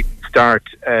their unbeaten start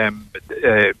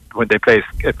when they play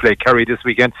Kerry this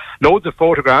weekend. Loads of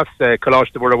photographs,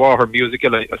 Collage de Burrawaher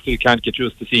musical. I still can't get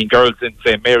used to seeing girls in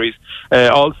St Mary's.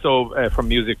 Also from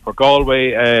Music for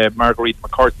Galway, Marguerite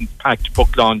McCurtain's packed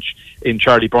book launch in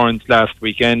Charlie Burns last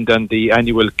weekend, and the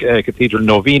annual Cathedral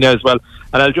Novena as well.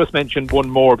 And I'll just mention one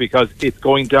more because it's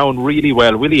going down really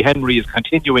well. Willie Henry is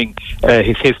continuing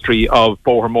his history of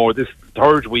Bohermore, this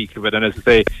third week of it, and as I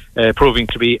say, proving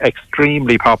to be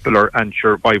extremely popular, and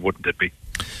sure, why wouldn't it be?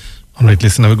 All right,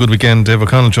 listen, have a good weekend. Dave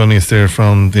O'Connell joining us there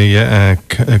from the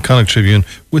Connacht Tribune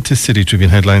with the City Tribune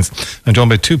headlines. I'm joined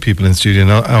by two people in studio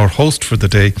now. Our host for the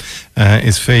day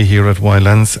is Faye here at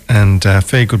Wildlands. And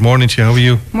Faye, good morning to you. How are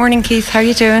you? Morning, Keith. How are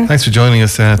you doing? Thanks for joining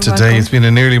us today. Welcome. It's been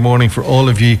an early morning for all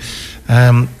of you.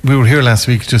 We were here last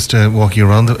week just walking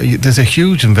around. There's a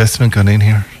huge investment gone in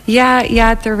here.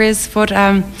 Yeah, there is. But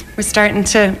we're starting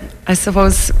to, I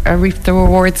suppose, reap the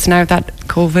rewards now that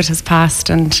COVID has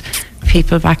passed and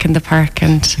people back in the park.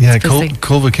 And yeah,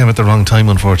 COVID came at the wrong time,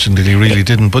 unfortunately. It really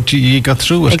didn't. But you got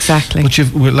through it. Exactly.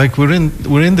 But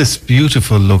we're in this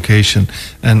beautiful location,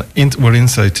 and we're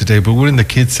inside today. But we're in the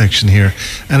kids section here,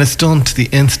 and it's done to the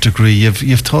nth degree.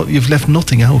 You've left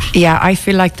nothing out. Yeah, I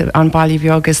feel like on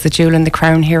Ballybeog is the jewel in the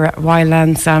crown here at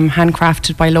Wildlands,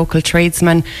 handcrafted by local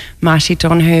tradesmen, Matty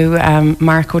Donoghue,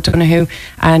 Mark O'Donoghue,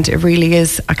 and it really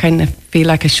is. I kind of feel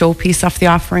like a showpiece of the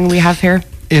offering we have here.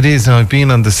 It is. Now, I've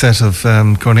been on the set of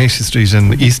Coronation Street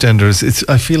and EastEnders.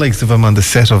 I feel like as if I'm on the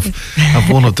set of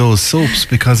one of those soaps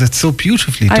because it's so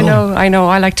beautifully done. I know.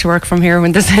 I like to work from here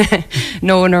when there's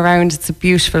no one around. It's a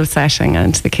beautiful setting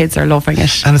and the kids are loving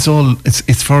it. And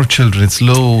it's for children. It's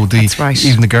low. That's right.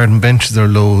 Even the garden benches are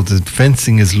low. The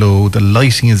fencing is low. The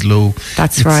lighting is low.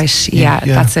 That's right. Yeah,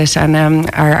 that's it. And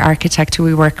our architect who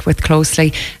we work with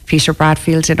closely, Peter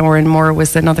Bradfield in Oranmore,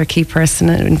 was another key person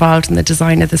involved in the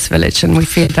design of this village, and we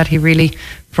feel that he really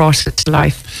brought it to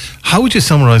life. How would you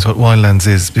summarise what Wildlands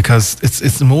is? Because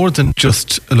it's more than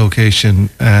just a location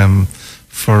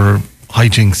for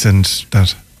hijinks and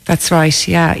that. That's right,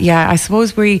 yeah. I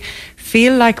suppose we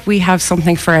feel like we have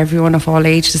something for everyone of all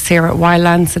ages here at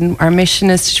Wildlands, and our mission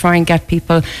is to try and get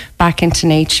people back into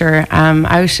nature,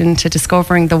 out into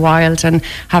discovering the wild and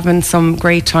having some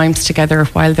great times together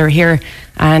while they're here.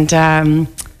 And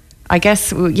I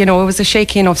guess, it was a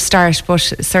shaky enough start, but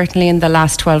certainly in the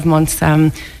last 12 months,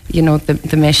 the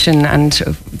mission and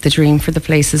the dream for the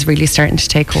place is really starting to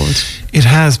take hold. It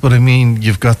has, but I mean,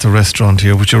 you've got the restaurant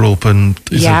here, which are open,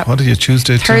 what are you,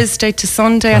 Tuesday to Thursday to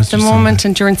Sunday at the moment,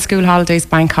 and during school holidays,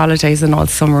 bank holidays and all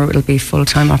summer, it'll be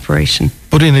full-time operation.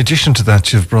 But in addition to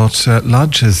that, you've brought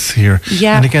lodges here.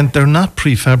 Yeah. And again, they're not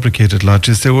prefabricated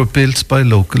lodges, they were built by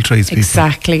local tradespeople.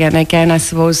 Exactly, and again, I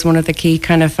suppose one of the key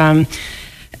kind of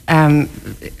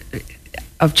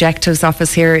objectives of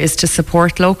us here is to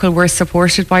support local. We're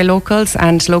supported by locals,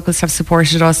 and locals have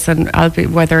supported us, and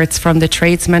whether it's from the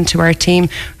tradesmen to our team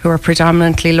who are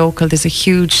predominantly local. There's a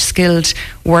huge skilled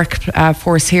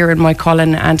workforce here in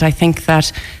Moycullen, and I think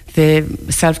that the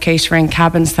self-catering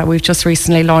cabins that we've just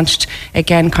recently launched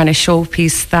again kind of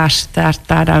showpiece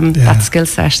that skill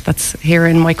set that's here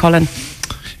in Moycullen.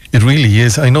 It really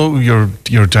is. I know your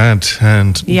dad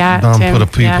and Mom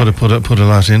put a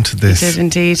lot into this. He did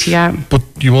indeed, yeah. But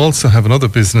you also have another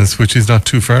business which is not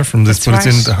too far from this, It's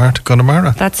in the heart of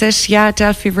Connemara. That's it, yeah.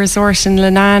 Delphi Resort in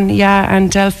Lenane, yeah.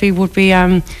 And Delphi would be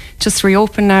just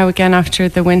reopened now again after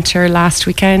the winter last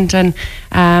weekend, and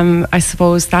I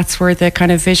suppose that's where the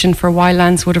kind of vision for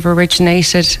Wildlands would have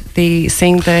originated.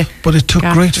 But it took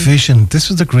great vision. This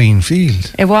was a green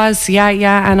field. It was,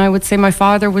 yeah. And I would say my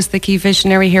father was the key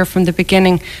visionary here from the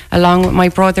beginning, along with my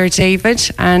brother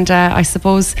David. And I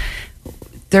suppose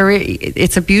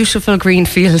it's a beautiful green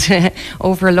field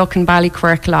overlooking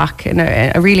Ballyquirk Loch,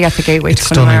 really at the gateway to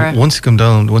Connemara. Once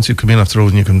you come in off the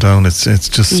road and you come down, it's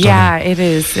just stunning. Yeah, it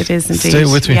is indeed. Stay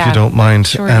with me if you don't mind.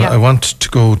 Sure, I want to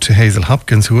go to Hazel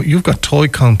Hopkins, who you've got toy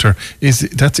counter.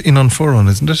 That's in Unfurron,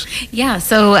 isn't it? Yeah,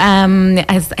 so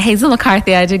as Hazel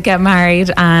McCarthy, I did get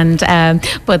married, and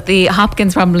but the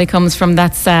Hopkins probably comes from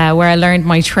that's where I learned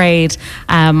my trade.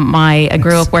 I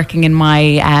grew up working in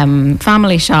my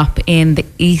family shop in the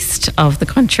east of the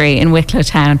country in Wicklow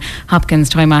Town, Hopkins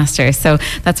Toymaster. So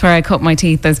that's where I cut my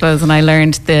teeth, I suppose, and I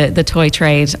learned the toy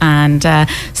trade. And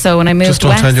so when I moved Just don't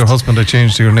west, tell your husband I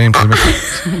changed your name to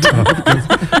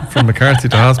Hopkins, from McCarthy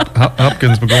to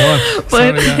Hopkins, but go on. But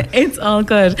Sorry, yeah. it's all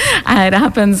good. It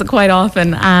happens quite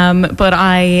often. But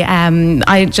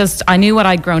I knew what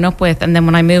I'd grown up with, and then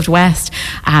when I moved west,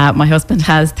 my husband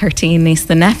has 13 nieces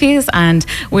and nephews, and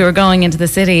we were going into the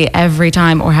city every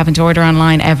time, or having to order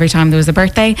online every time there was a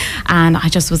birthday. And I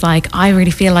just was like, I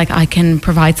really feel like I can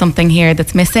provide something here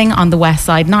that's missing on the west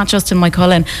side, not just in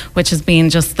Moycullen, which has been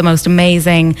just the most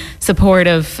amazing,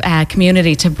 supportive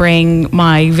community to bring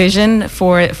my vision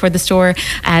for the store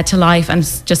to life, and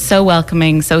just so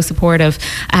welcoming, so supportive.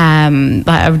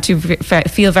 I do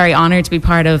feel very honoured to be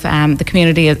part of the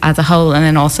community as a whole, and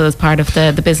then also as part of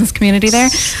the business community there.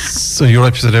 So you're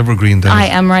right beside Evergreen then? I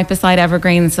am right beside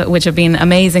Evergreen, which have been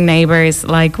amazing neighbours.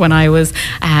 Like when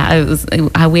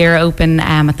we're open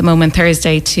at the moment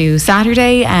Thursday to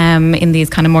Saturday. In these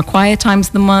kind of more quiet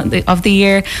times of the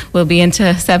year, we'll be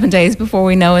into 7 days before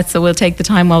we know it. So we'll take the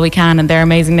time while we can, and they're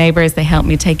amazing neighbours. They help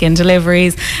me take in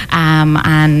deliveries,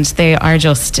 and they are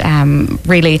just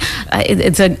really.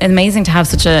 It's amazing to have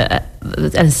such an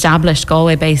established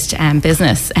Galway-based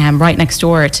business right next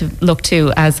door to look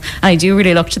to. As I do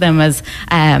really look to them as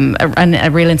a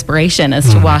real inspiration as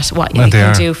to what you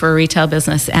can do for a retail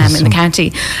business in the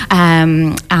county.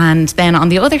 And then on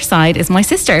the other side is my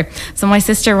sister. So my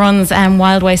sister runs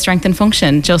Wild Way Strength and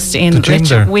Function just in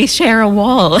Richard. We share a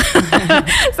wall,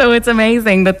 so it's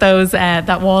amazing that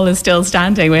that wall is still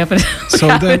standing. We haven't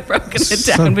broken it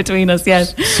down between us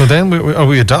yet. So then, are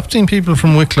we adopting people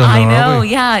from Wicklow? I know,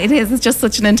 yeah, it is. It's just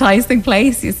such an enticing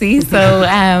place, you see. So,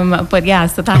 but yeah,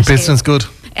 so that business good.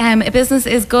 Business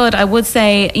is good. I would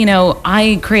say,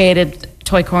 I created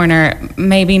Toy Corner,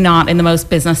 maybe not in the most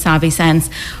business savvy sense.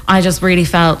 I just really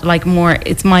felt like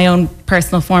it's my own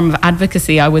personal form of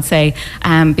advocacy, I would say,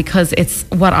 because it's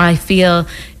what I feel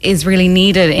is really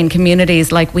needed in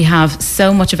communities. Like, we have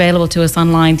so much available to us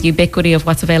online, the ubiquity of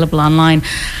what's available online.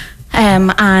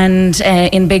 And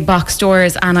in big box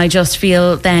stores, and I just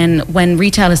feel then when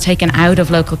retail is taken out of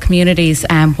local communities,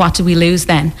 what do we lose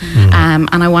then?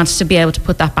 And I wanted to be able to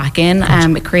put that back in.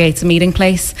 It creates a meeting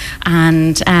place,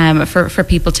 and for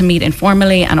people to meet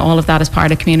informally, and all of that is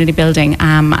part of community building.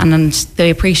 And the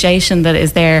appreciation that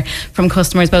is there from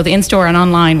customers, both in store and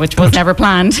online, which was never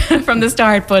planned from the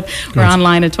start, but we're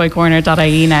online at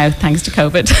toycorner.ie now, thanks to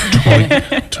COVID.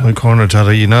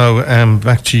 Toycorner.ie now.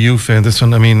 Back to you, Faye. This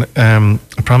one, I mean,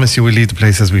 I promise you we'll leave the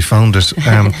place as we found it.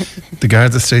 The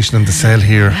Garda station and the cell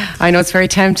here. I know, it's very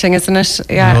tempting, isn't it?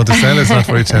 Yeah. No, the cell is not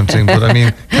very tempting, but I mean,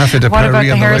 Café de Paris. What about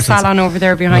the hair right salon over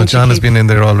there behind you? John has been in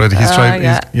there already. He's tried.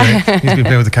 He's been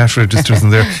playing with the cash registers in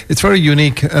there. It's very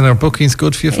unique, and our bookings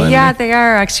good for you finally. Yeah, they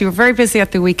are actually. We're very busy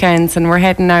at the weekends, and we're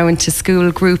heading now into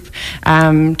school group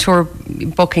tour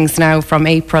bookings now from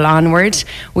April onward.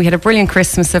 We had a brilliant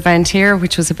Christmas event here,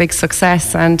 which was a big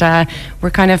success, and we're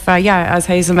kind of as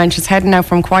Hazel mentioned, heading now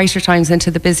from quieter times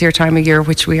into the busier time of year,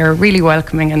 which we are really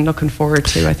welcoming and looking forward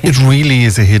to, I think. It really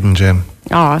is a hidden gem.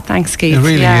 Oh, thanks, Keith. It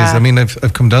really is. I mean,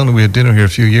 I've come down and we had dinner here a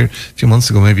few months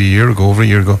ago, maybe year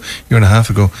and a half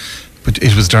ago. But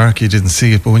it was dark, you didn't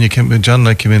see it. But when John and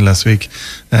I came in last week,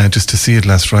 just to see it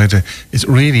last Friday, it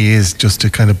really is just,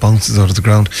 it kind of bounces out of the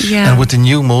ground. Yeah. And with the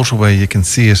new motorway, you can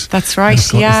see it. That's right.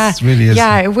 It really is.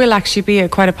 Yeah, it will actually be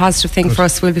quite a positive thing for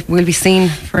us. We'll be seen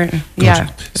for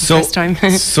the first time.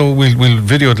 So we'll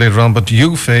video it later on. But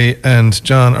you, Faye, and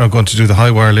John are going to do the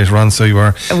high wire later on. So you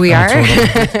are. We are.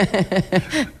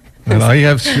 Well, I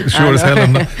have sure as hell.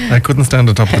 I couldn't stand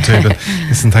on top of the table.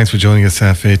 Listen, thanks for joining us,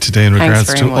 Faye, today in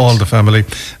regards to all the family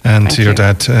and to your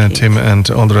dad, Tim, and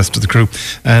all the rest of the crew.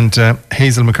 And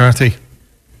Hazel McCarthy,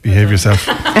 behave yourself.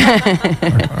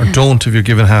 or don't if you're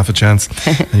given half a chance.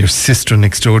 And your sister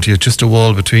next door to you, just a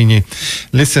wall between you.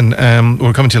 Listen,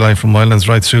 we're coming to you live from Wildlands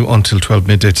right through until 12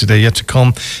 midday today. Yet to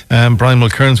come, Brian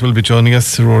Mulkerns will be joining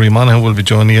us. Rory Monaghan will be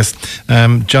joining us.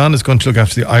 John is going to look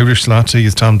after the Irish slot. He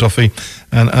is Tom Duffy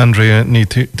and Andrea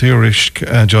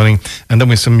Theorish joining. And then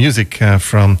with some music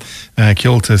from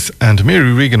Kyotis, and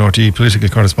Mary Regan, RTE political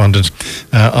correspondent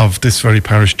of this very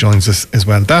parish, joins us as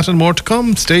well. That and more to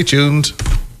come. Stay tuned.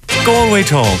 Galway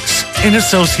Talks, in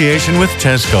association with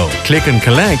Tesco. Click and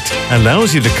Collect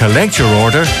allows you to collect your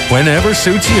order whenever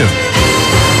suits you.